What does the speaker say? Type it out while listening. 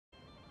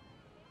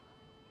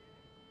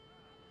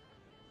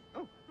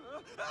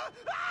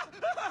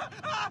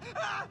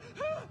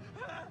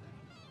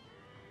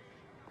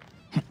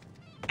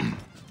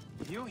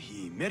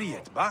Yuhi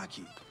Miriat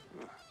Baki.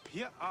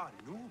 Here are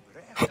new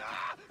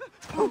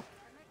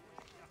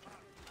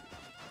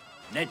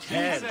Net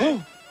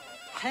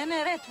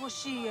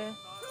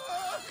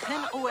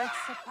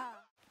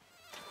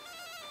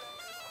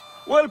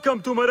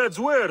Welcome to Mered's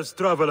wares,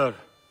 traveler.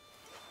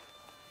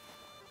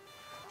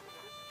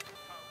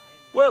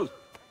 Well,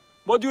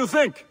 what do you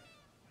think?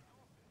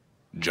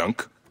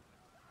 Junk?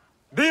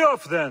 Be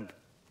off then!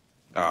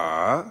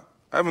 I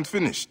haven't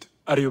finished.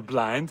 Are you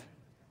blind?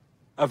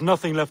 I've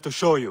nothing left to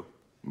show you.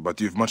 But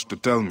you've much to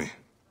tell me.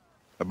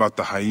 About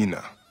the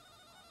hyena.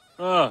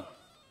 Ah,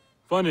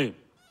 funny.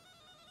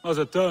 As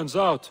it turns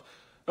out,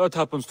 that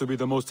happens to be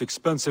the most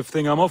expensive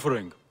thing I'm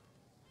offering.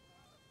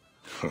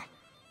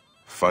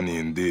 Funny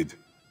indeed.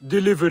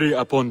 Delivery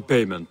upon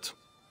payment.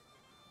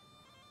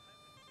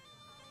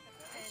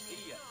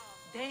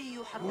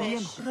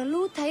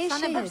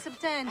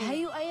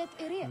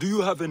 Do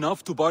you have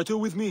enough to barter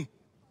with me?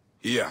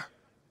 Here.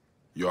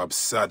 Your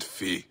absurd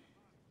fee.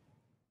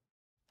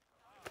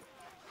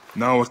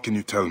 Now what can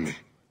you tell me?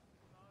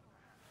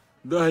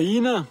 The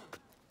hyena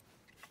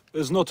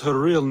is not her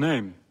real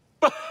name.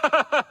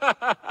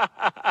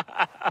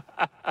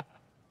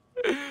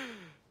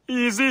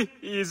 Easy,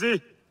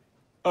 easy.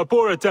 A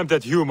poor attempt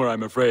at humor,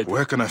 I'm afraid.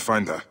 Where can I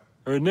find her?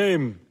 Her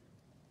name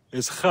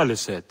is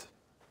Khaliset.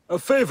 A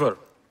favor.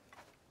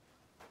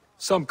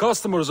 Some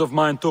customers of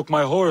mine took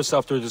my horse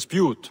after a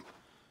dispute.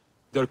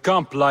 Their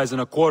camp lies in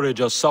a quarry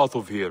just south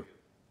of here.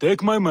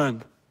 Take my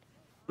man,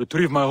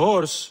 retrieve my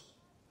horse,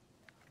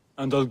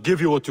 and I'll give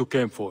you what you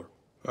came for.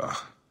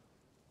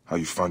 How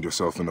you found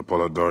yourself in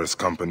Apollodorus'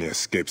 company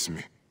escapes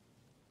me.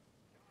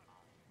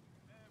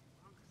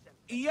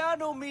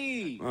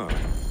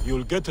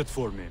 You'll get it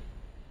for me.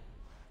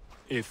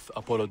 If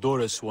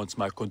Apollodorus wants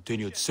my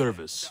continued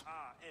service.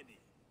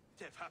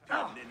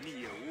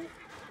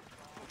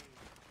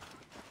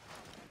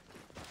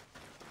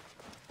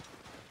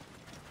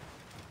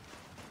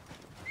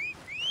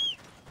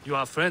 You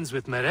are friends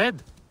with Mered?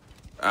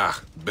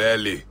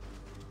 Barely.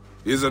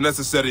 He's a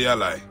necessary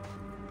ally.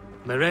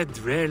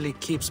 Mered rarely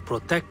keeps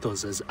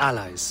protectors as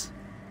allies.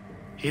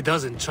 He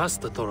doesn't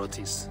trust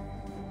authorities.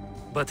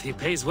 But he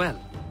pays well.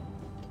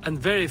 And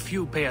very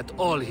few pay at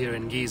all here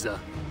in Giza.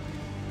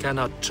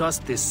 Cannot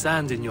trust this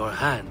sand in your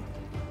hand.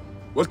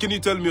 What can you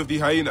tell me of the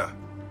hyena?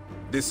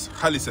 This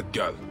Khaliset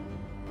girl?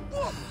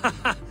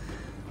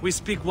 We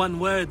speak one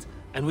word,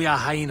 and we are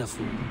hyena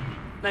food.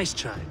 Nice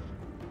try.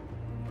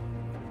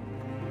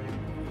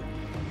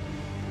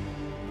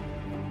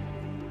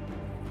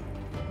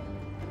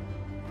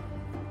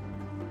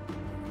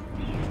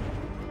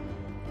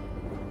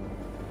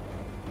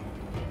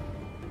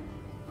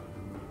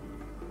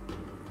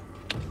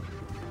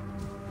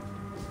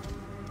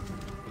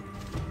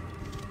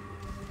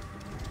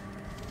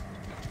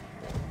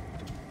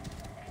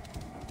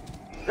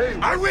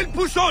 I will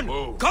push on!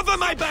 Whoa. Cover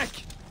my back!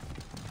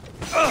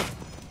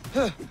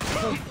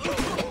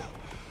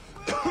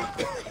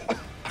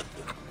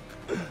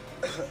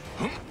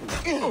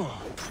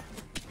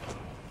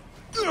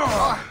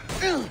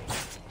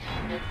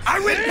 I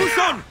will push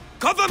on!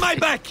 Cover my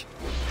back!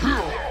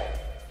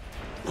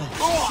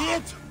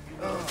 Shit!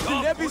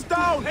 The lip is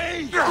down!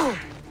 Hey!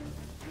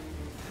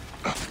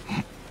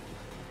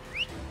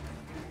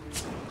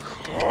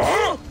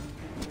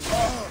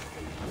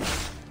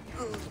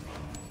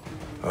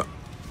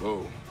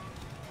 Whoa.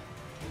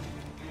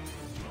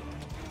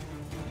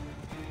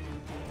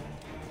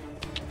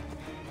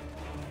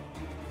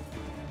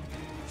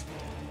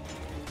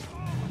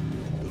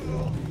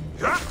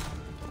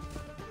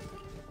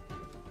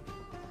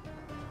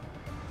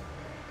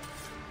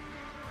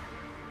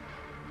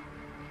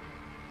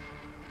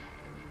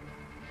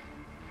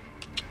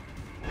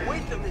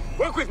 Wait a minute!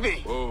 Work with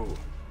me! Whoa.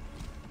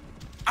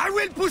 I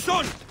will push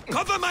on!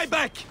 Cover my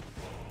back!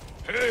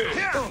 Hey!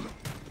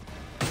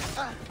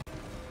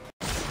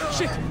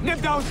 Shit!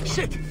 Nip down!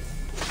 Shit!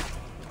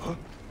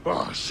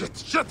 Oh, shit,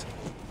 shit!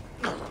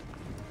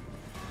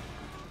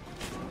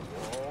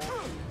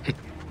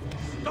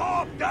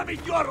 Stop! Damn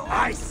it!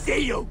 I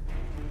see you!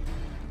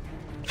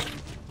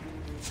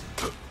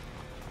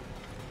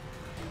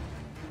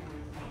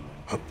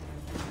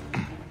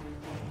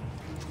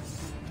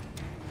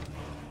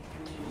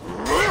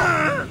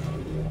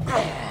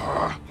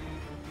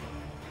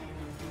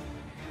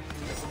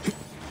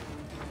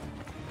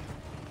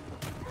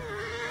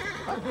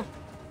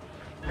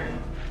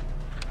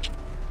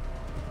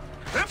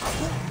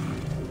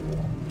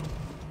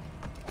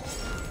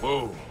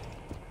 Whoa.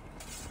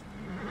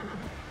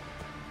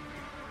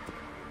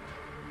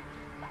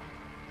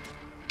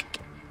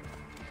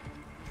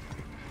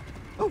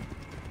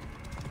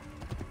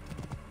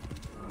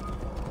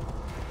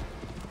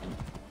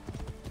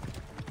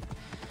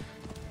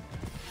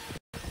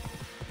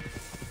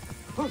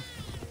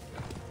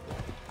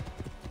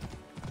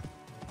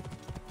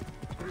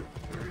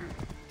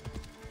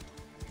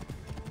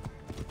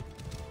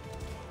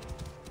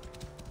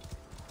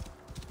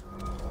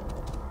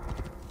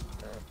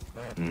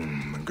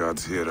 The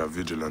guards here are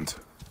vigilant.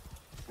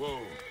 Whoa.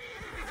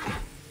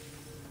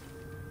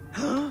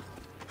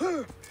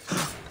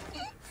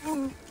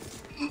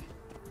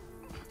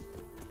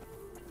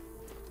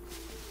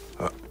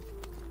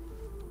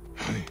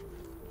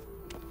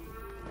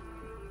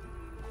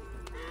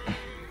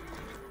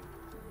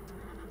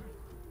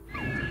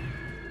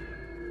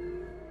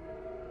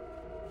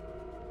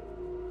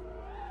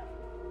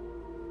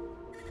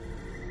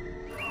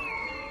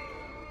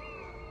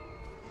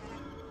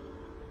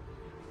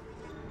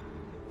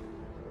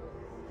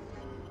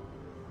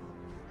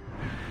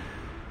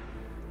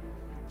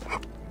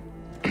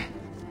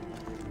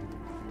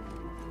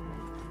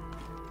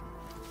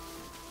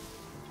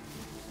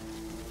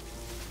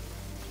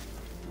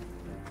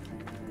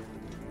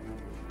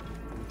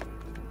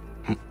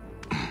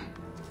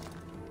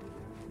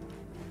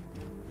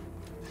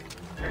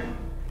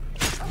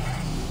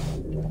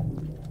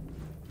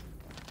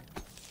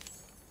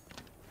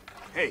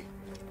 Hey. Hey.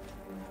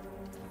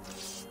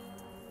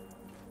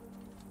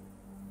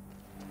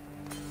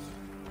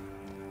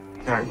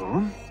 Hang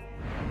on.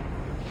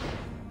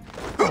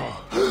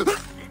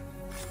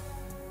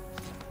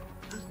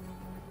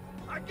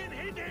 I can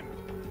hit him!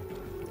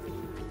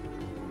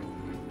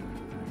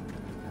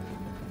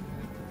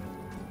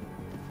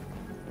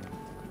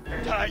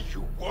 Die,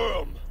 you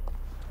worm!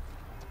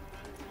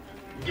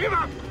 Give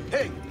up!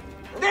 Hey!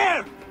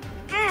 There!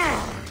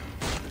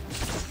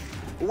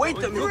 Wait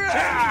a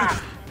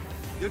minute!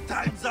 Your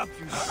time's up,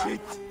 you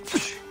shit!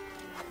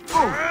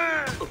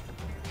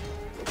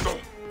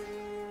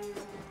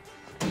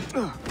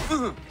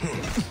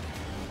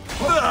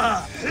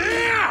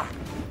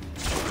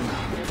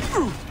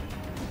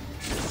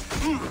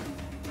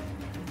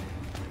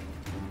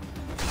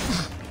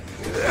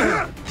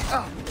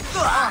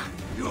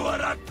 You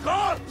are a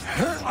corpse!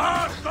 A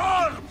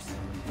corpse!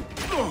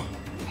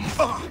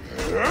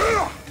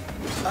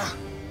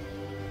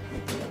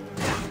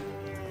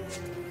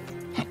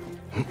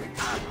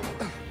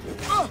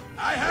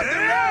 I have the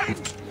right!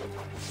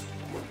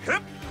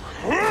 Help!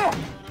 Alarm!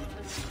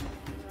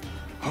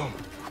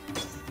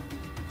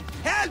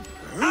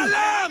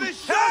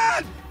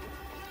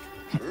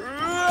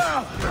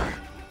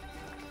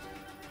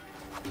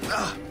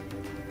 Help!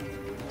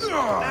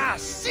 Ah,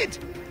 shit!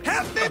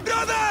 Help me,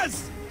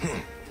 brothers!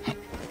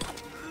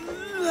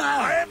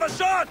 I have a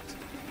shot!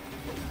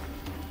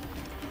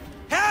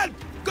 Help!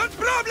 Got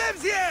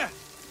problems here!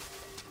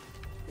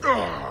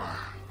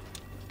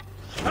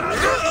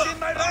 In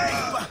my leg!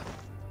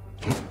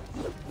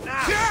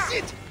 Ah,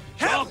 shit!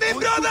 Help me,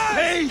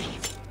 brothers!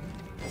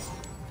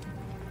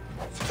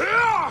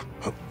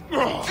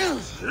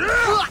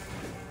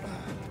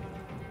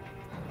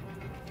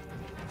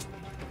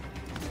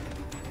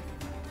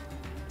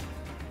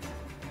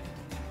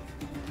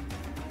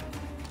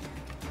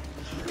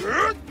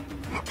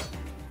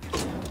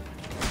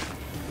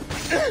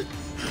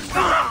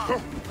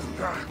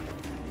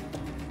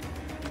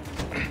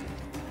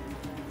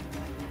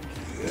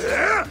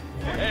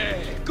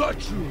 Hey,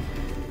 got you!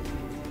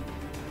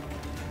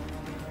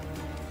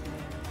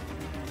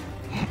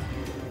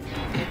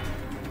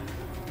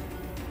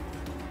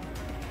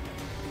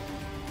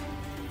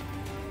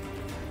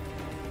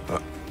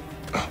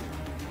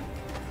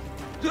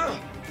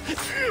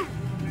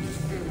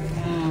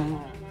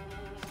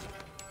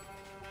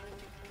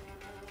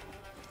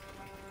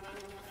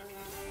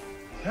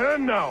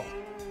 And now.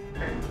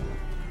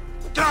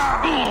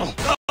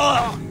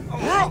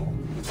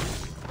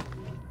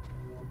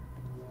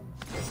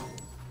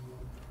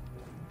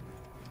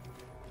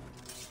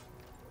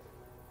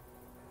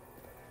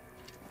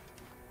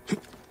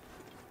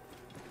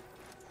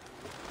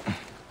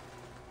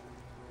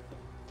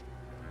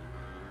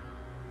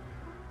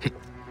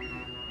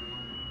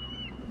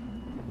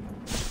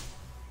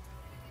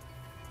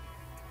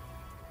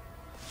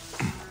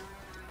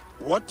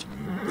 What?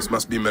 This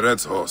must be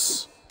Mered's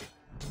horse.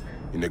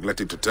 He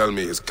neglected to tell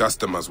me his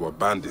customers were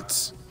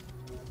bandits.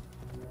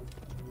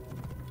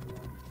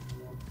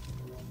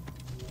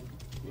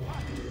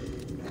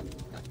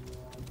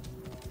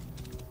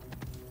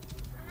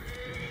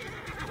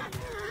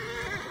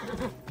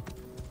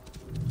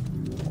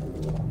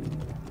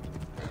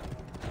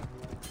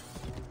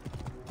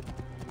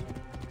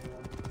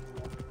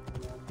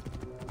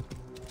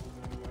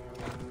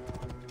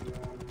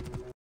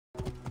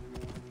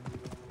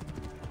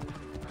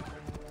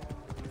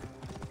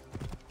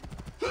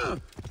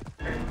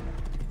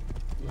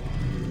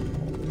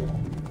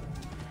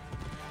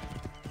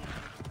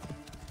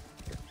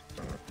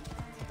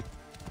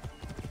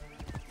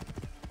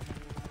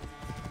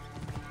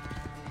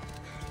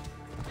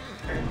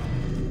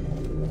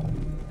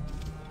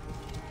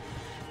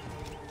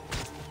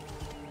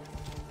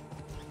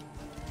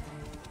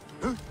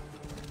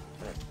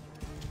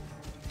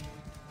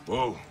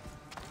 Whoa.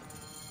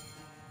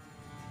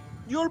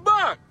 You're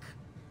back!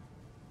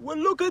 Well,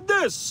 look at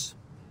this!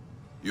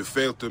 You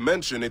failed to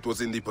mention it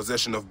was in the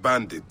possession of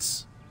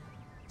bandits.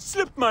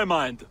 Slipped my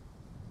mind.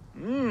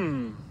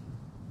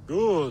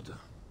 Good.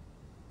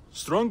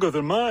 Stronger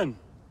than mine.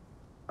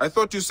 I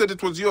thought you said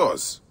it was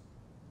yours.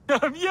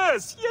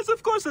 Yes, yes,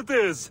 of course it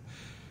is.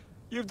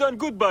 You've done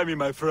good by me,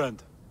 my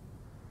friend.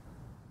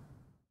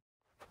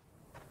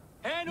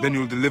 Then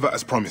you'll deliver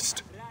as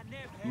promised.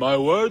 My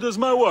word is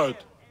my word.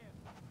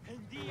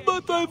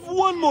 But I've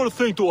one more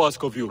thing to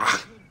ask of you.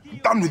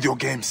 Done with your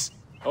games.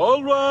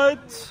 All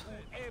right.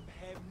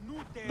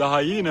 The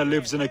hyena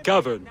lives in a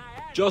cavern,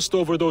 just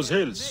over those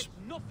hills.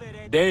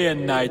 Day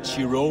and night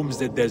she roams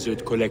the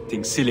desert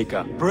collecting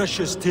silica,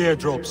 precious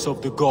teardrops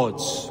of the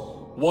gods.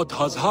 What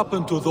has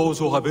happened to those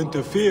who have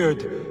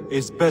interfered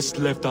is best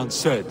left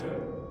unsaid.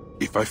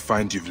 If I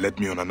find you've led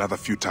me on another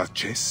futile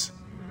chase,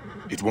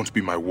 it won't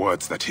be my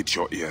words that hit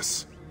your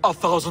ears.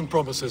 1,000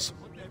 promises.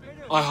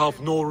 I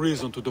have no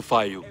reason to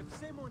defy you.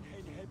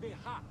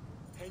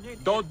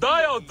 Don't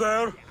die out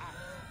there!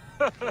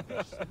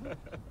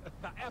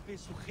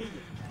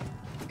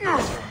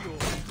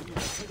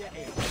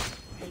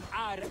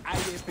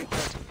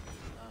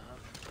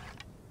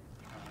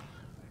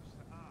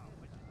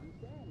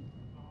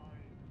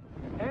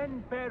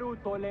 En Peru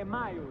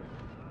Ptolemaios,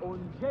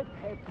 onjet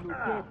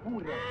hepluke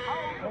pure,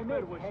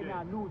 hemet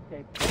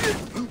henanutet,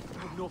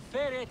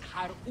 noferet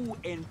haru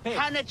en pet,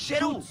 Hanet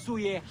Sheru,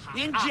 tutsuye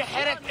Inji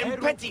Heret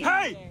Impeti.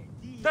 Hey!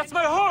 That's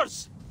my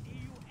horse!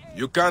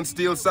 You can't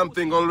steal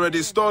something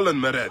already stolen,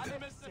 Mered.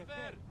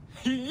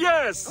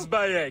 Yes,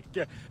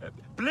 Bayek.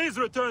 Please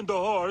return the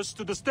horse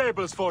to the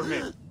stables for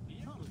me.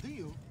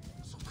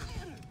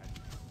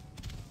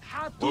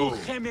 Hatu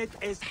chemet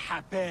es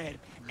haper,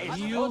 es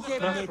yote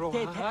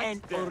metet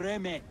en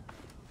oremet,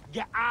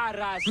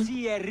 geara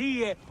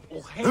sierie,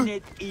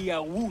 uchenet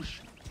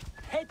iawush,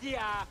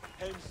 hetia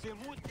en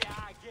semute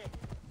age.